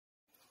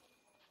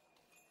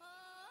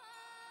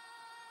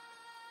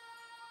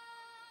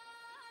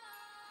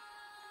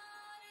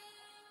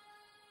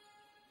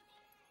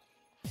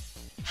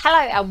Hello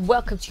and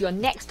welcome to your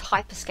next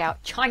HyperScout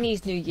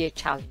Chinese New Year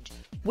challenge.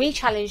 We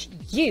challenge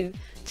you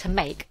to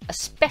make a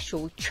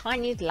special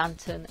Chinese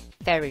lantern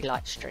fairy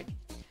light string.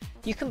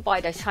 You can buy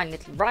those tiny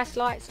little rice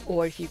lights,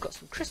 or if you've got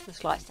some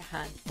Christmas lights to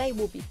hand, they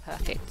will be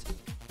perfect.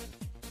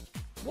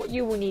 What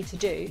you will need to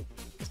do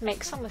is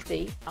make some of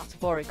these out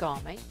of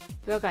origami.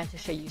 We are going to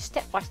show you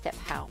step by step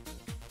how.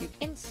 You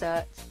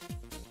insert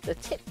the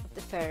tip of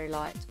the fairy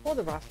light or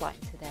the rice light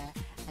into there,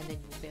 and then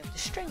you'll be able to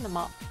string them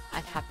up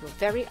and have your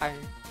very own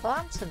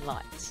lantern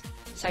lights.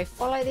 So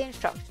follow the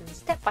instructions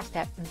step by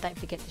step and don't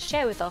forget to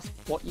share with us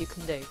what you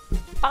can do.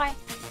 Bye!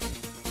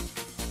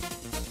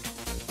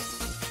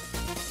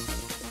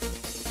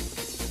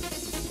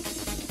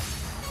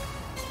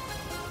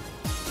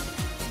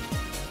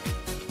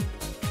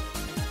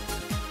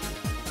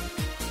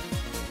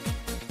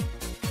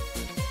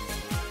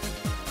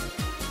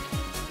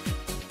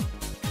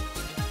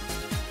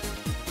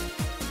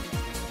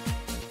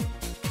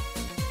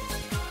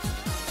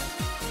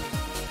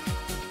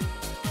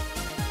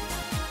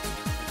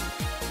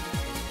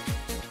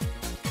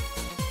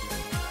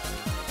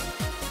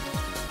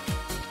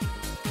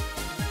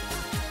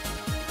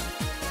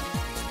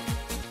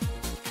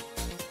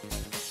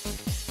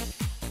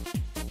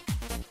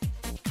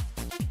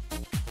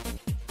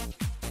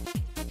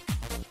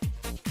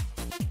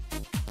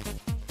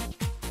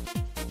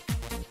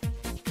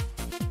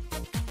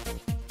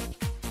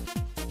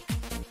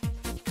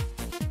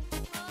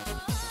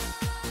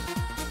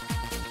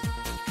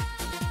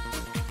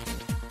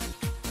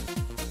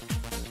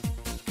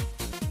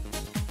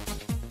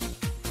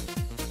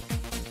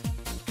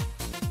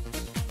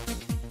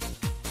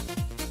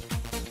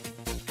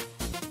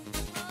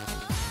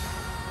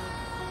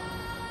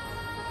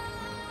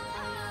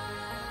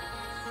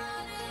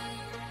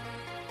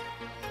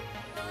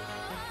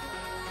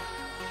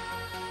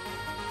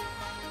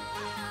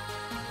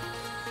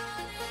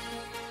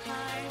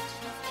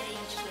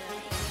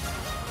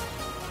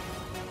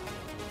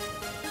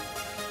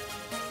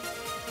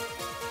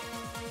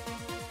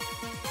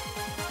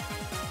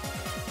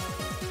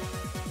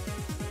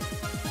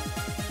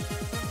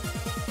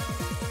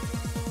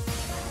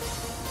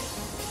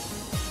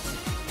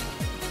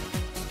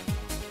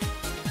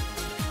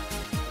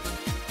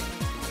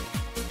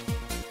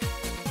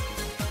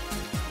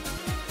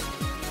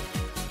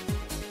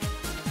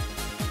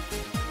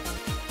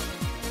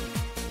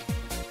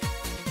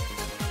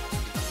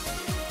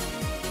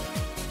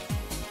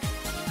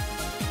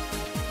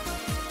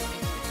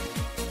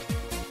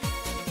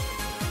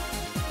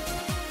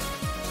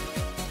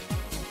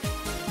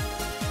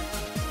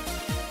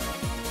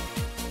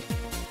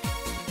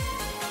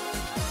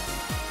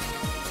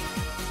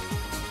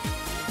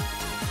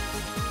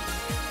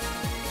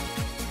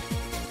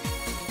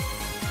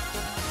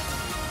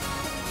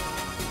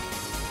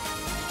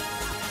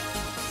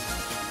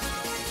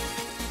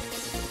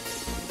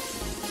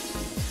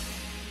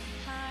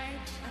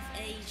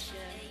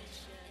 Asia.